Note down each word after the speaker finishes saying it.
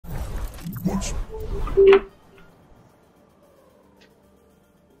Overwatch.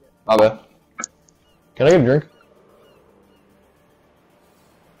 My bad. Can I get a drink?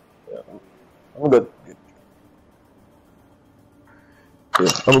 Yeah. I'm good. Yeah,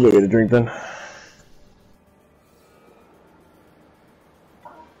 I'm gonna go get a drink then.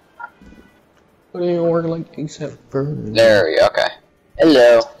 What do you work like except for? There we go. Okay.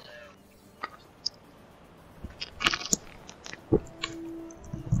 Hello.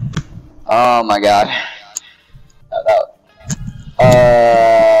 Oh my god.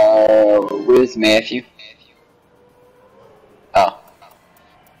 Where's Matthew? Oh.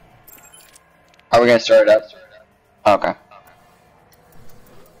 Are we gonna start it up? Okay.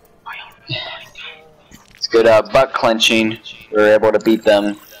 It's good butt clenching. We were able to beat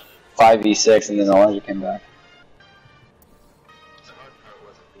them 5v6 and then the Elijah came back.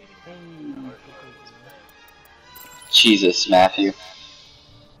 Jesus, Matthew.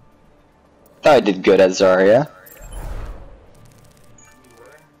 Thought I did good at Zarya.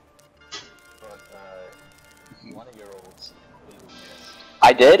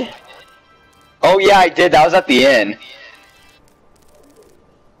 I did? Oh yeah, I did. That was at the end.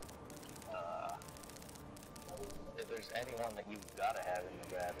 If there's anyone that you've got to have in the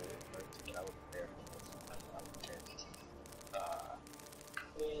grab, I would prepare.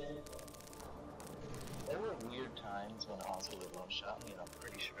 There were weird times when Ozzy would one shot me, and I'm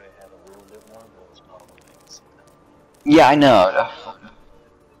pretty sure I had a little bit more, but it was probably like Yeah, I know.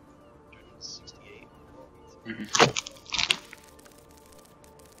 68.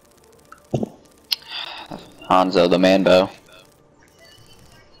 Hanzo, the manbo.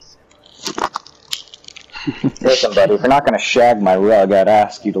 Listen, buddy, if you're not gonna shag my rug, I'd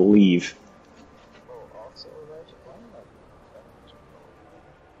ask you to leave.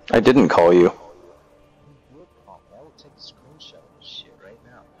 I didn't call you.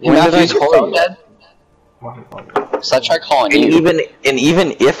 Hey, Matthew's phone dead? So I tried calling you.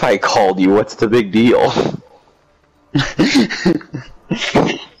 Even if I called you, what's the big deal?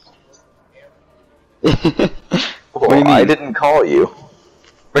 What do you mean? I didn't call you.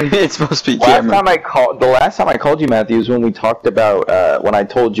 It's supposed to be The last time I called you, Matthew, was when we talked about when I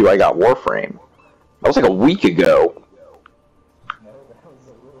told you I got Warframe. That was like a week ago.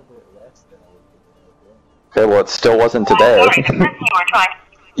 Okay, well, it still wasn't today.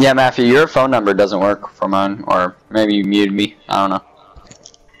 Yeah, Matthew, your phone number doesn't work for mine, or maybe you muted me. I don't know.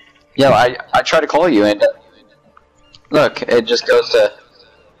 Yeah, I tried to call you, and look, it just goes to.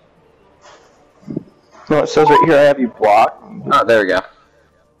 No, it says right here I have you blocked. Oh, there we go.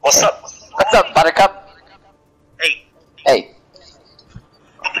 What's up? What's up, Buttercup? Hey. Hey.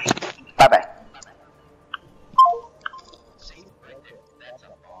 Bye bye.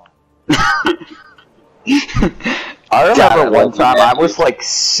 I remember one time I was like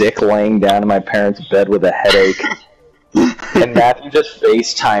sick laying down in my parents' bed with a headache, and Matthew just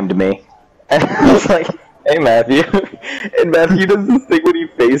FaceTimed me. And I was like, hey Matthew. And Matthew does this thing when he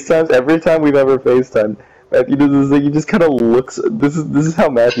FaceTimes, every time we've ever FaceTimed, Matthew does this thing, he just kind of looks, this is how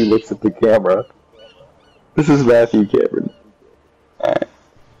Matthew looks at the camera. This is Matthew Cameron. Alright.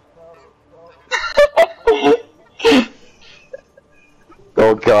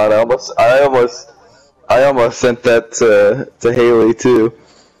 Oh god, I almost sent that to Haley too.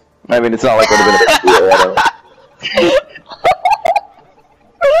 I mean, it's not like it would have been a big deal.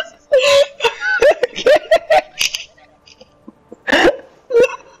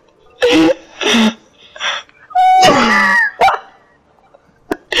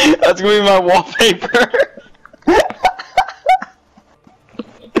 That's gonna be my wallpaper.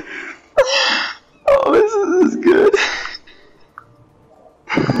 Oh, this is good.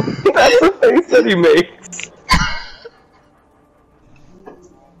 That's the face that he makes.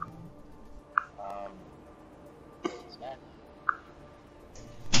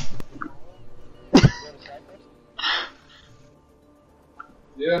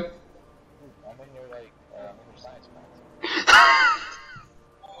 Yeah. I'm in your like science class.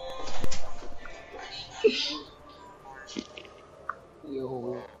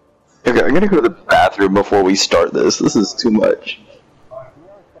 Yo. Okay, I'm gonna go to the bathroom before we start this. This is too much.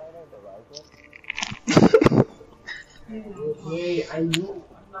 Hey, I know.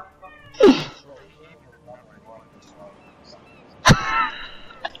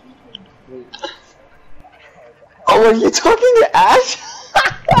 Oh, are you talking to Ash?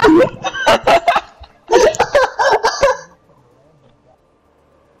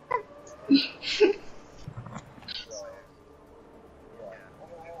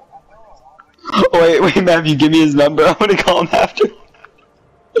 Wait, Matthew, give me his number. I'm gonna call him after.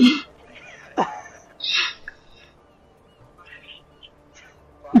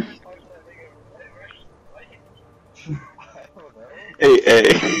 AA.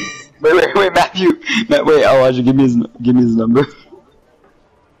 Wait, Matthew. Wait, Elijah, give me his number. No, you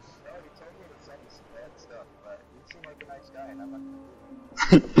told me to send you some bad stuff, but you seem like a nice guy, and I'm not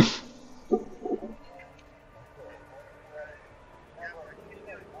gonna do it.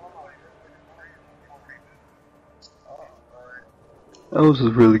 That was a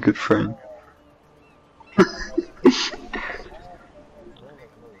really good friend.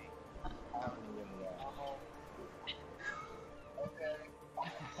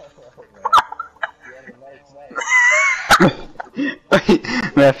 Wait,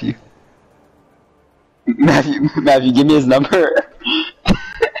 Matthew, give me his number.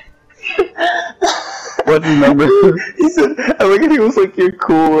 What's his number? He said, I like it, he was like, you're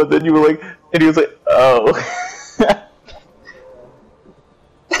cool, and then you were like, and he was like, oh.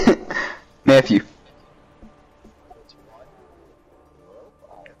 Matthew.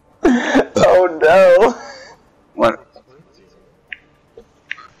 Oh no. What?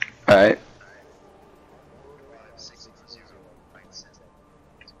 Alright.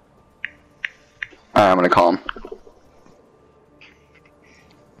 Alright, I'm gonna call him.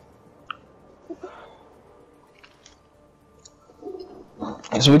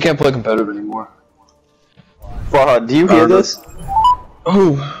 So we can't play competitive anymore. Farhad, do you hear this?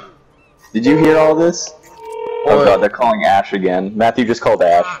 Oh. Did you hear all this? Oh god, they're calling Ash again. Matthew just called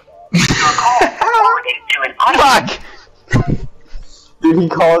Ash. Fuck! Dude, he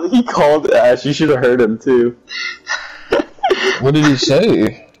called Ash. You should have heard him too. What did he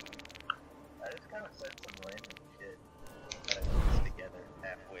say? I just kind of said some random shit that I pieced together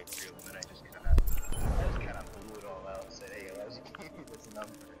halfway through, and then I just kind of blew it all out and said, hey, Elijah, give me this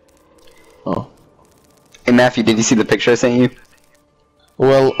number. Oh. Hey Matthew, did you see the picture I sent you?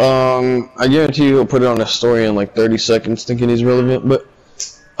 Well, I guarantee you he'll put it on his story in like 30 seconds thinking he's relevant, but,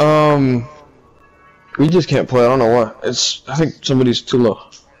 we just can't play, I don't know why. I think somebody's too low.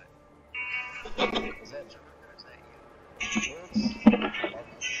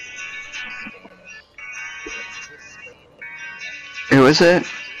 Who is it?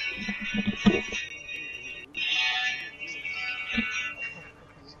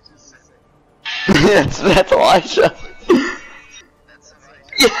 that's Elijah.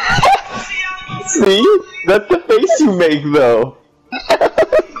 See? That's the face you make though.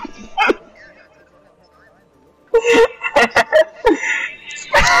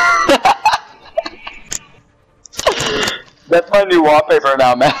 That's my new wallpaper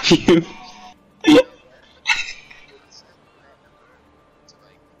now, Matthew.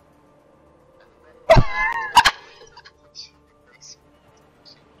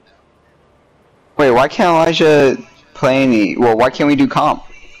 Wait, why can't Elijah play any? Well, why can't we do comp?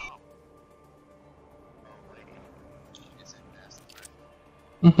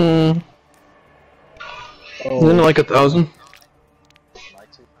 Isn't it like 1,000?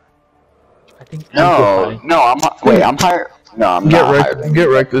 I think. No, I'm higher. No, I'm Get not higher. wrecked. Get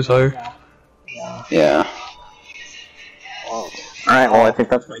wrecked is higher. Yeah. Alright, well I think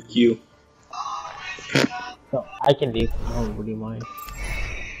that's my cue. No, I can leave. Nobody mind.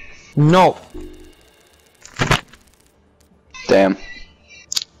 No. Damn.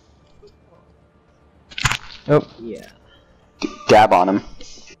 Yep. Yeah. Dab on him.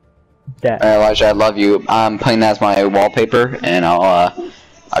 That. Alright, Elijah, I love you. I'm playing that as my wallpaper, and I'll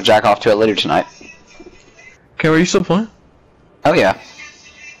jack off to it later tonight. Okay, are you still playing? Oh yeah.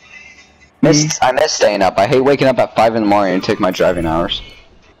 I miss staying up. I hate waking up at 5 in the morning and take my driving hours.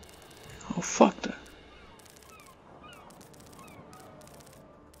 Oh, fuck that.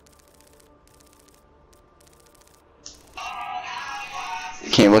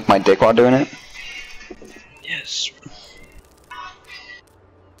 Can you lick my dick while doing it? Yes.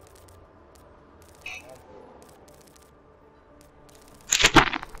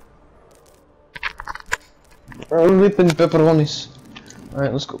 Ripping pepperonis.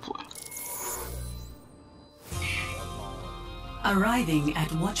 Alright, let's go play. Arriving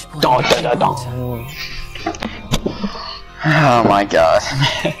at watch point. Oh my god.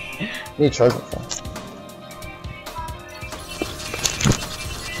 Need a charger phone.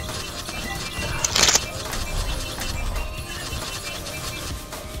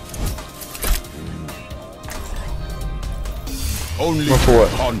 Only For what?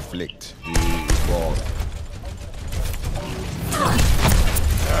 conflict is born.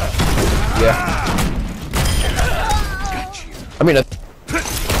 Yeah. I mean,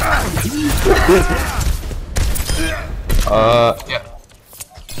 yeah.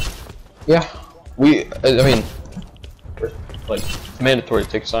 Yeah. I mean, like, it's mandatory to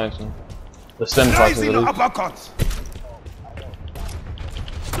take science and the STEM classes at least. Uppercuts.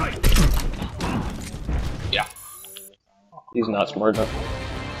 Yeah. He's not smart enough.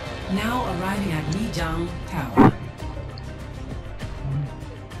 Now arriving at Lijiang Tower.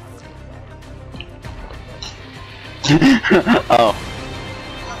 Oh.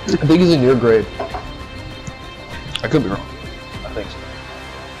 I think he's in your grade. I could be wrong. I think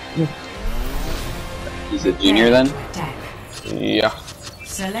so. He's a junior then? Attack. Yeah.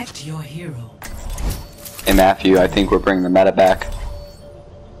 Select your hero. Hey Matthew, I think we're bringing the meta back.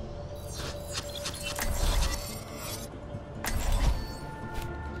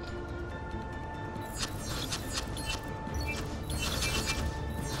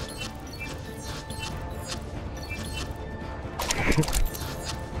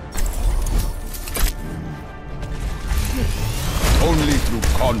 Only through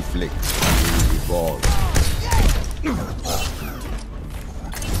conflict will we evolve.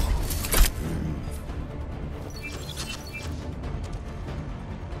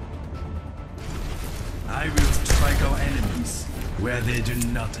 I will strike our enemies where they do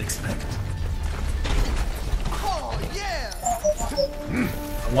not expect.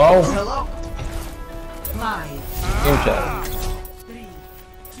 Hello? Hello. 5, Game chat. 3,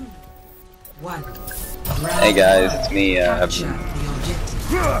 2, 1. Hey guys, it's me, Capture the objective.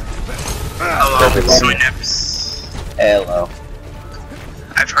 Hello, Swinips. hello.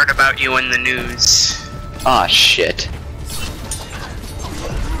 I've heard about you in the news. Aw, shit.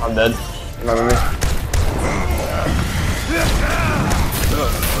 I'm dead. Remember me?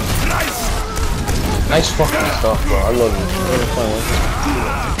 Nice fucking stuff, bro. I love you. What are you playing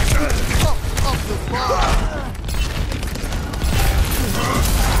with?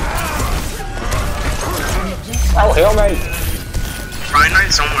 Oh, hell, mate.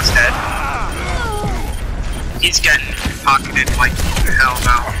 Rhino-Knight's almost dead. He's getting pocketed like hell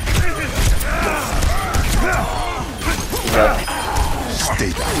now.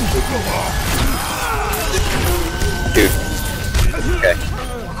 Stay back. Dude. Okay.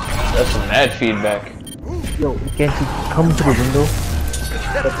 That's some mad feedback. Yo, can't you come to the window?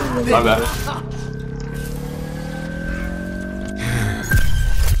 My bad.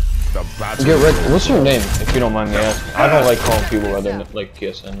 The battle. Get ready. What's your name, if you don't mind me asking? I don't like calling people by their like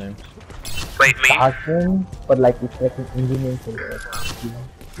PSN name. Wait, me? Arkin, but like it's like an engineering thing, you know?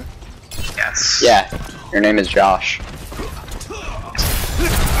 Yes. Yeah, your name is Josh.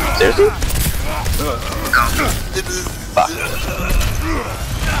 Seriously? Fuck.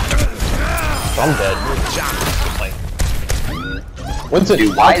 I'm dead. What's it?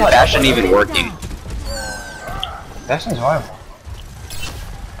 Dude, why is Bastion even working? Bastion's viable.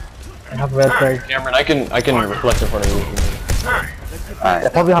 I have red flag. Cameron, I can reflect in front of you. I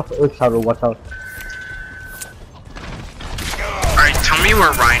Alright. probably have Earth Shadow, watch out. Alright, tell me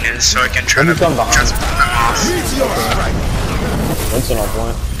where Ryan is so I can try to He's done behind. just put them off. Winston on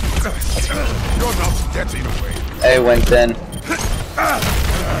point. You're not getting away. Hey, Winston.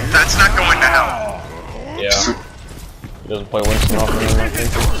 That's not going to help. Yeah. He doesn't play Winston off anymore, I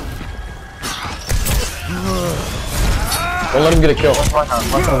think. Don't let him get a kill.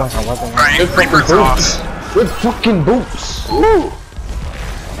 Alright, Good fucking Reaper's off. boots. Good fucking boots. Woo.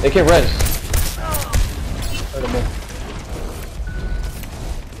 They can't res.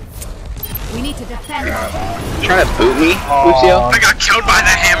 We need to defend. Trying to boot me, Lucio? I got killed by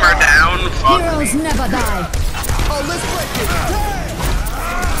the hammer down. Fuck. Heroes never die.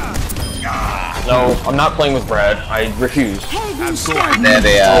 No, I'm not playing with Brad. I refuse. Heaven stand.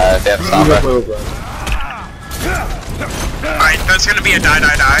 They have Sombra. Alright, that's gonna be a die.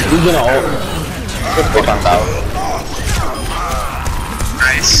 Who's gonna ult? Look on top.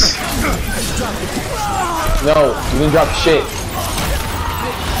 Nice. No, you didn't drop shit.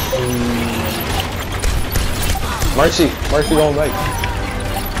 Mercy going right.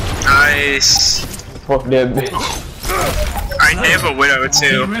 Nice. Fuck that bitch. Alright, they have a widow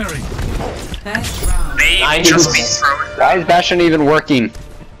too. First round. They Nice. just be throwing. Why is Bastion even working?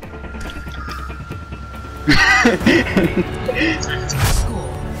 Score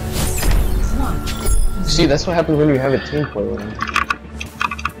 1. See, that's what happens when you have a team play with him.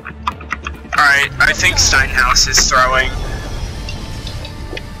 Alright, I think Steinhaus is throwing.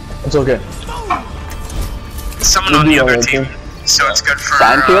 It's okay. Someone We'll on do the other alright, team. too. So it's good for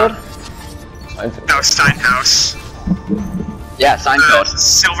Seinfeld? no, Steinhaus. Yeah, The Seinfeld.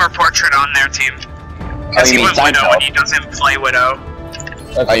 silver portrait on their team. Oh, Because you he mean went Widow Seinfeld? and he doesn't play Widow.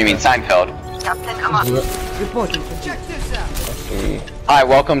 Oh, you mean Seinfeld? See. Hi,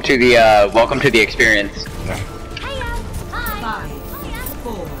 welcome to the experience. 5,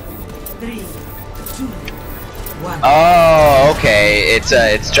 4, 3, 2, 1. Oh, okay. It's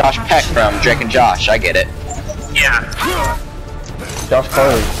Josh Peck from Drake and Josh. I get it. Yeah. Josh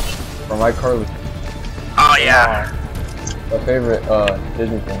Carly. From Mike Carly. Oh yeah. My favorite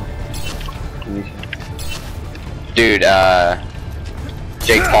Disney thing. Dude,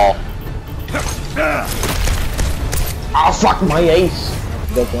 Jake Paul. Oh fuck my ace!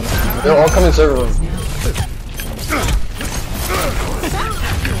 They're all coming server room.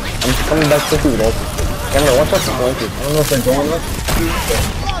 I'm coming back quickly with ulti. Camera, watch out for flankers. I don't know if they're going up.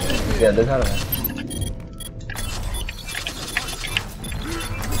 Yeah, they're kind of.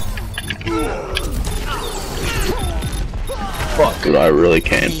 Fuck. Dude, I really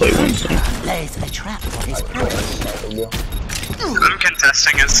can't play Winston. I'm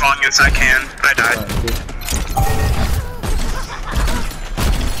contesting as long as I can. I died.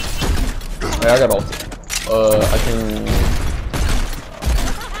 Alright, I got ulti. I can.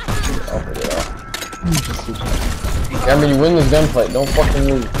 I'll figure it out. Cameron, you win this gunfight. Don't fucking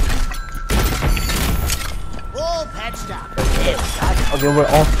lose. Okay, we're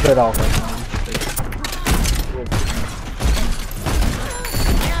all spread out right now.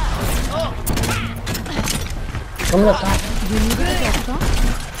 Come on, top.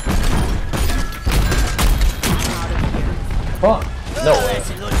 Fuck. No way.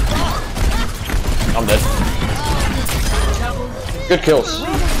 I'm dead. Good kills.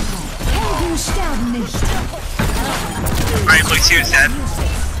 Alright, Lucio's dead.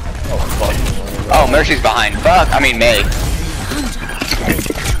 Oh, fuck. Oh, Mercy's behind. Fuck, I mean May.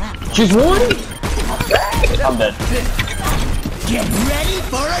 She's won? I'm dead. Get ready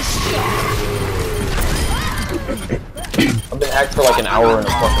for a shot! I've been hacked for like an hour and a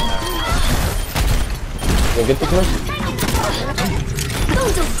fucking half. You get this Mercy?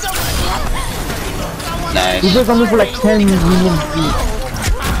 Nice. These are coming for like 10 million feet.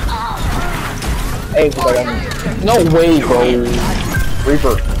 Hey, no way, bro.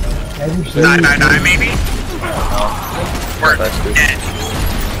 Reaper. Die, maybe? We're dead.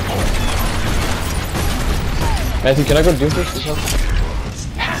 Matthew, can I go do this?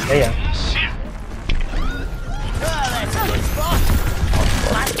 Yeah.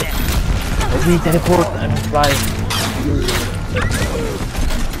 Let me teleport and fly.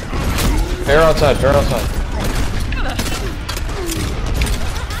 Fair outside, fair outside.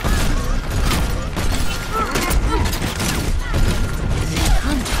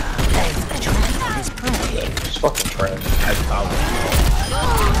 Just fucking trash.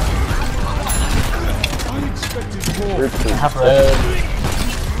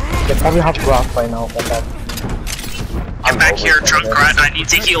 They probably have grass by now. Get back here, drunk rat. I need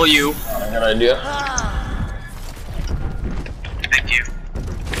to heal you. Good idea. Thank you.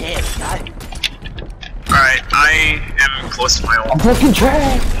 Alright, I am close to my ult. I'm fucking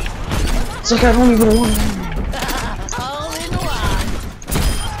trash! It's like I don't even want to.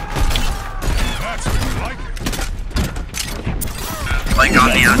 Like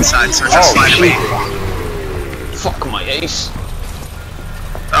on the outside, so just fly to me. Fuck my ace.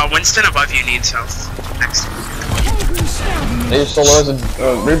 Winston above you needs health. Next. They just stole us a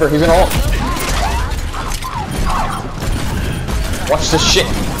Reaper, he's gonna ult. Watch this shit.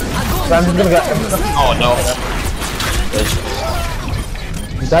 I'm just gonna get. Oh no.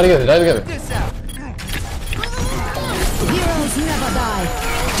 Die together, die together. Heroes never die.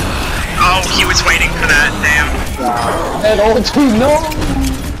 Oh, he was waiting for that, damn. And ulti, no!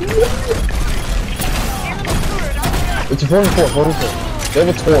 It's a 44, 44. They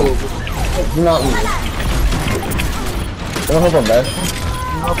have a 12. Do not lose. Don't hope I'm bad.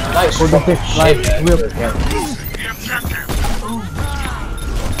 Nice, For the fifth life, real quick.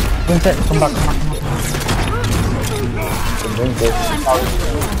 Vincent, come back,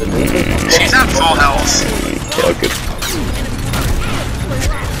 She's at full health. Fuck it.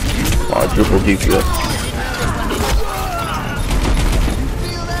 Triple DPS.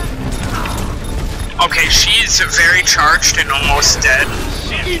 Okay, she's very charged and almost dead.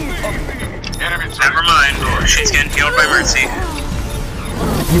 Never mind, she's getting healed by Mercy.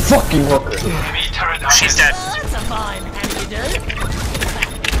 You fucking hooker. She's dead.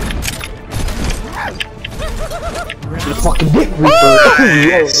 You fucking dick Reaper.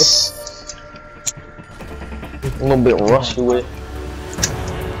 Nice. A little bit rusty with it.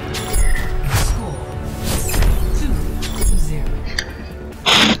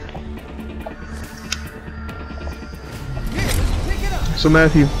 So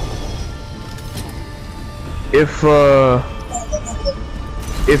Matthew, if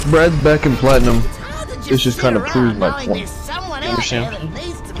Brad's back in platinum, this just kind of proves my point. You understand?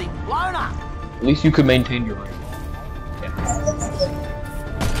 At least you could maintain your rank. Yeah.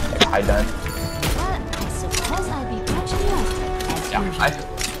 I died. Yeah, I feel.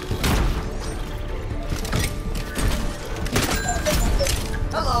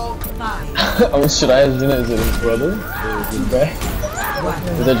 Hello. Should I assume it? Is it his brother? Or his Brad?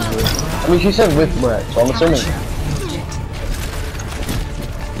 Is that just weird? I mean, she said with Brad, so I'm assuming.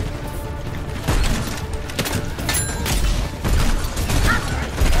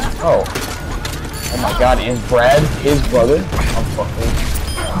 Oh. Oh my god, is Brad his brother? I'm fucking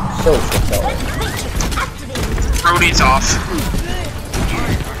so tripped out. Brody's off.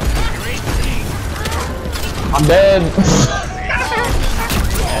 I'm dead.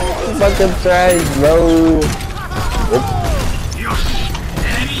 Fucking trash, bro.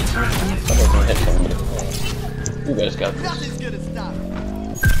 You guys got this.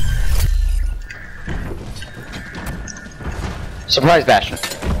 Surprise Bastion.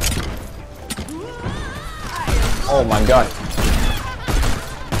 Oh my god.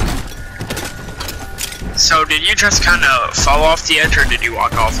 So did you just kind of fall off the edge, or did you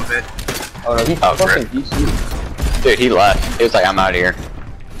walk off of it? Oh no, he fucking DC. Dude, he left. He was like, I'm out of here.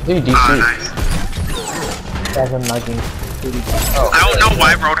 He DC. Nice. Doesn't like him. I don't know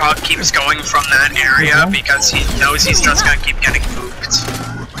why Roadhog keeps going from that area, because he knows he's just gonna keep getting pooped.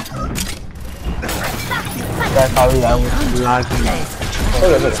 That's how I was lagging.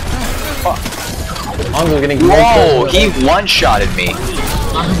 Fuck. I'm getting Whoa, he one-shotted me.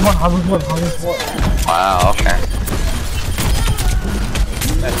 I was one. Wow, okay.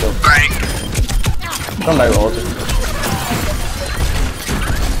 Alright. Come back, Walter.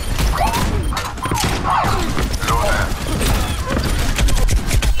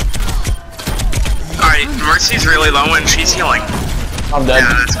 Alright, Mercy's really low and she's healing. I'm dead.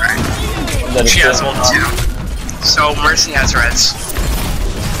 Yeah, that's right. She has ult too. So Mercy has res.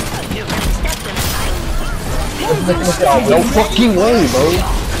 No fucking way, bro.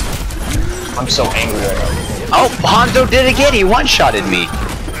 I'm so angry right now. Oh, Hanzo did it again. He one-shotted me.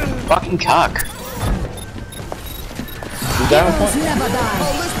 Fucking cock. You down for it?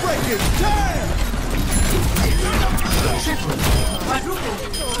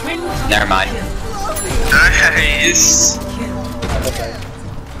 Never mind. Nice.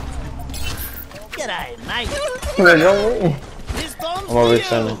 G'day, mate. I'm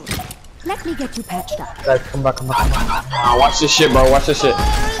overextending. Let me get you patched up. Guys, come back. Ah, watch this shit, bro. Watch this shit.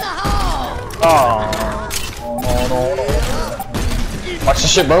 Oh. No. Watch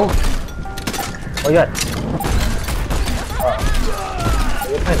this shit, bro. Oh, yeah.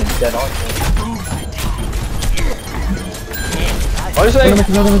 You're kind of dead, aren't you? What is it?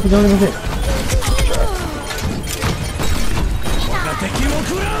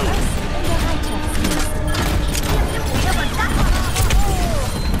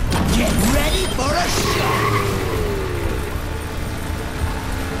 Get ready for a shot.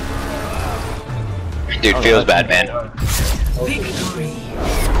 Dude, feels bad, man.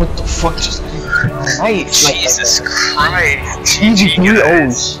 What the fuck just Jesus Christ. Easy GG, 3 guys.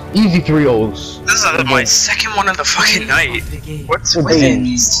 O's. Easy 3 O's. This is my second one of the fucking night. What's with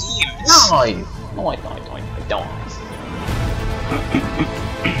these teams? No, I don't.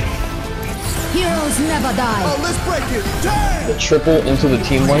 Heroes never die. Oh, let's break it. Damn! The triple into the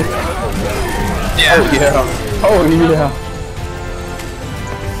team wipe. Yeah. Oh yeah. Oh yeah.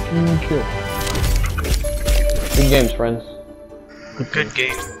 Good games, friends. Good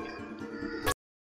game.